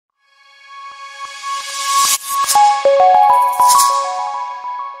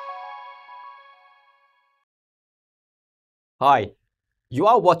Hi, you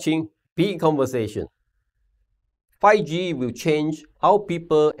are watching Big Conversation. 5G will change how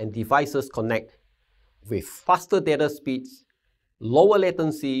people and devices connect with faster data speeds, lower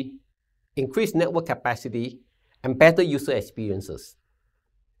latency, increased network capacity, and better user experiences.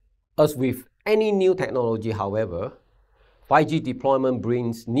 As with any new technology, however, 5G deployment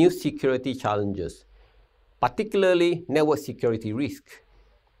brings new security challenges, particularly network security risk.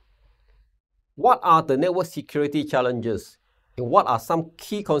 What are the network security challenges, and what are some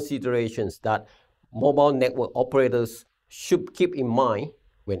key considerations that mobile network operators should keep in mind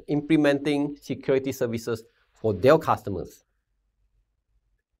when implementing security services for their customers?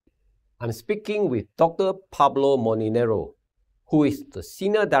 I'm speaking with Dr. Pablo Molinero, who is the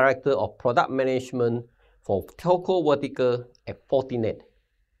Senior Director of Product Management for Telco vertical at Fortinet.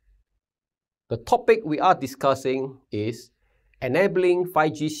 The topic we are discussing is enabling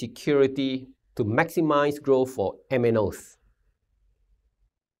 5G security to maximize growth for MNOs.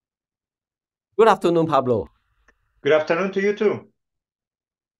 Good afternoon, Pablo. Good afternoon to you too.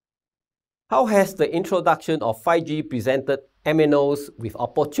 How has the introduction of 5G presented MNOs with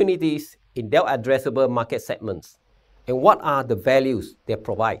opportunities in their addressable market segments? And what are the values they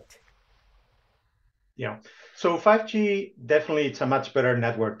provide? Yeah, so 5G definitely it's a much better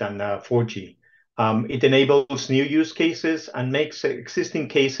network than 4G. It enables new use cases and makes existing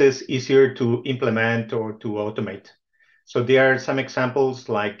cases easier to implement or to automate. So there are some examples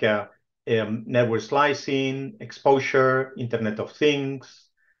like network slicing, exposure, Internet of Things,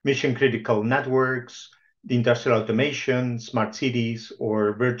 mission-critical networks, the industrial automation, smart cities,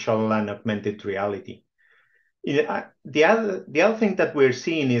 or virtual and augmented reality. The other thing that we're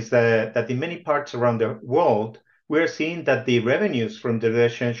seeing is that in many parts around the world, we're seeing that the revenues from the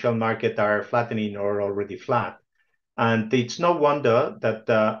residential market are flattening or already flat. And it's no wonder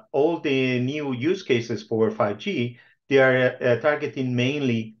that all the new use cases for 5G, they are targeting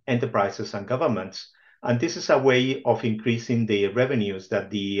mainly enterprises and governments. And this is a way of increasing the revenues that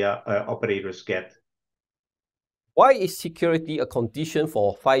the operators get. Why is security a condition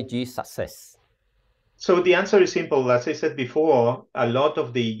for 5G success? So the answer is simple. As I said before, a lot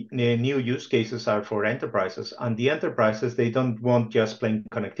of the new use cases are for enterprises, and the enterprises, they don't want just plain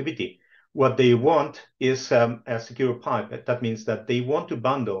connectivity. What they want is a secure pipe. That means that they want to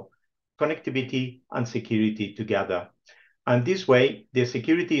bundle connectivity and security together. And this way, the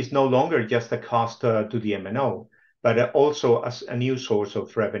security is no longer just a cost to the MNO, but also as a new source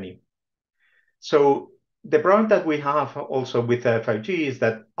of revenue. So the problem that we have also with 5G is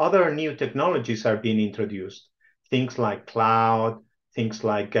that other new technologies are being introduced. Things like cloud, things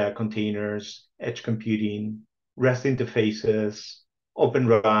like containers, edge computing, REST interfaces, Open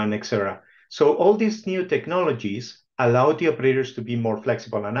RAN, etc. So all these new technologies allow the operators to be more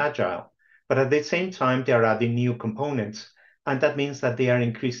flexible and agile, but at the same time, they are adding new components, and that means that they are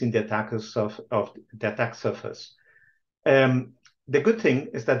increasing the attack surface. The good thing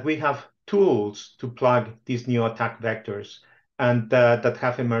is that we have tools to plug these new attack vectors and that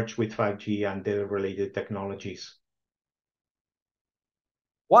have emerged with 5G and the related technologies.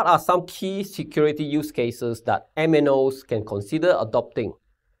 What are some key security use cases that MNOs can consider adopting?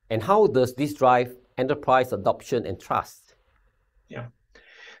 And how does this drive enterprise adoption and trust? Yeah.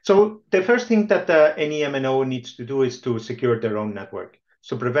 So the first thing that any MNO needs to do is to secure their own network.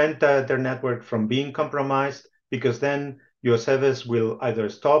 So prevent their network from being compromised, because then your service will either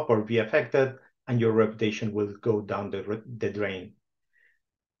stop or be affected, and your reputation will go down the drain.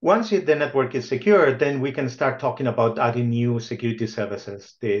 Once the network is secure, then we can start talking about adding new security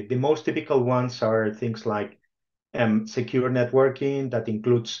services. The most typical ones are things like secure networking that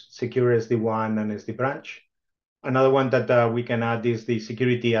includes secure SD-WAN and SD-branch. Another one that we can add is the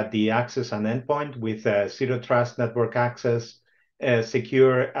security at the access and endpoint with zero trust network access,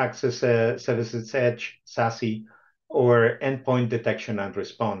 secure access services edge, SASE, or endpoint detection and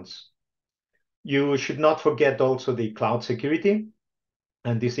response. You should not forget also the cloud security,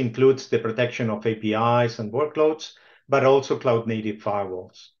 and this includes the protection of APIs and workloads, but also cloud-native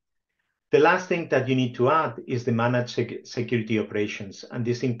firewalls. The last thing that you need to add is the managed security operations, and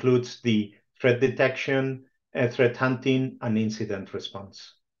this includes the threat detection, threat hunting, and incident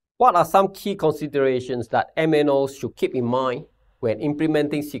response. What are some key considerations that MNOs should keep in mind when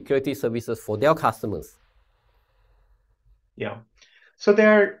implementing security services for their customers? Yeah, so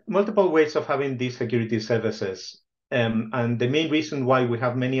there are multiple ways of having these security services. And the main reason why we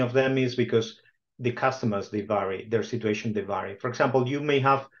have many of them is because the customers, they vary, their situation, they vary. For example, you may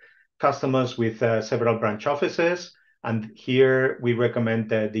have customers with several branch offices, and here we recommend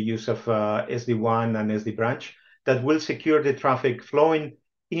the use of SD-WAN and SD-branch that will secure the traffic flowing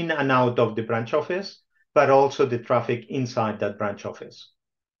in and out of the branch office, but also the traffic inside that branch office.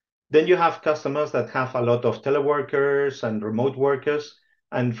 Then you have customers that have a lot of teleworkers and remote workers.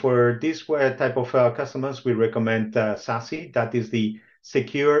 And for this type of customers, we recommend SASE, that is the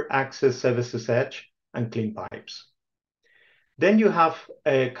Secure Access Services Edge and Clean Pipes. Then you have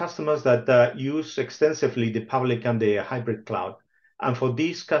customers that use extensively the public and the hybrid cloud. And for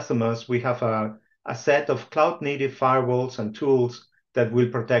these customers, we have a set of cloud-native firewalls and tools that will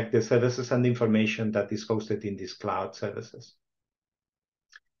protect the services and information that is hosted in these cloud services.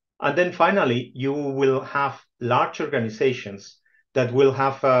 And then finally, you will have large organizations that will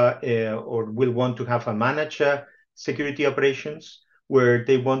have or will want to have a managed security operations, where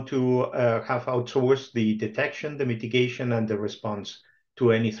they want to have outsourced the detection, the mitigation, and the response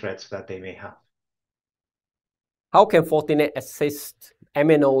to any threats that they may have. How can Fortinet assist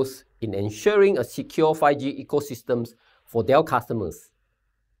MNOs in ensuring a secure 5G ecosystems for their customers?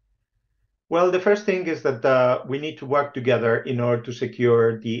 Well, the first thing is that we need to work together in order to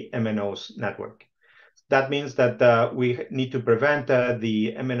secure the MNOs network. That means that we need to prevent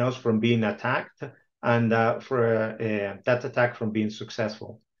the MNOs from being attacked and for that attack from being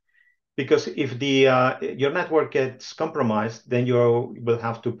successful. Because if your network gets compromised, then you will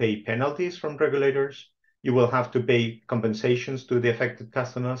have to pay penalties from regulators, you will have to pay compensations to the affected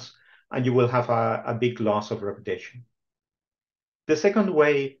customers, and you will have a big loss of reputation. The second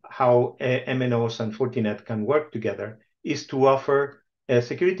way how MNOs and Fortinet can work together is to offer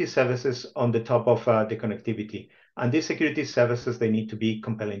security services on the top of the connectivity. And these security services, they need to be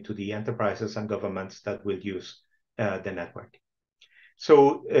compelling to the enterprises and governments that will use the network.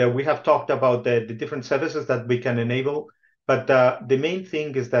 So we have talked about the different services that we can enable, but the main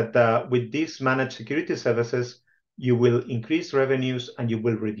thing is that with these managed security services, you will increase revenues and you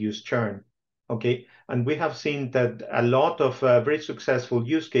will reduce churn. Okay, and we have seen that a lot of very successful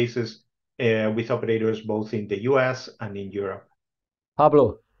use cases with operators both in the US and in Europe.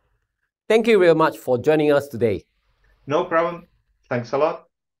 Pablo, thank you very much for joining us today. No problem. Thanks a lot.